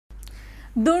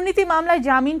দুর্নীতি মামলায়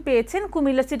জামিন পেয়েছেন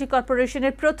কুমিল্লা সিটি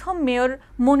কর্পোরেশনের প্রথম মেয়র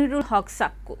মনিরুল হক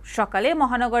সাক্কু। সকালে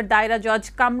মহানগর দায়রা জজ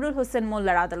কামরুল হোসেন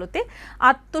মোল্লার আদালতে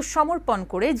আত্মসমর্পণ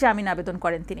করে জামিন আবেদন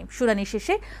করেন তিনি। শুনানি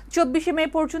শেষে 24 মে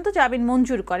পর্যন্ত জামিন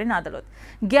মঞ্জুর করেন আদালত।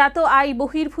 জ্ঞাত আয়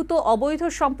বহির্ভূত অবৈধ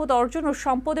সম্পদ অর্জন ও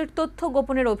সম্পদের তথ্য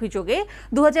গোপনের অভিযোগে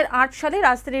 2008 সালে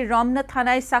রাজধানীর রমনা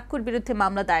থানায় সাক্কুর বিরুদ্ধে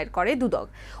মামলা দায়ের করে দুদক।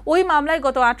 ওই মামলায়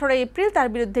গত 18 এপ্রিল তার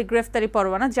বিরুদ্ধে গ্রেফতারি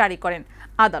পরোয়ানা জারি করেন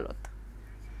আদালত।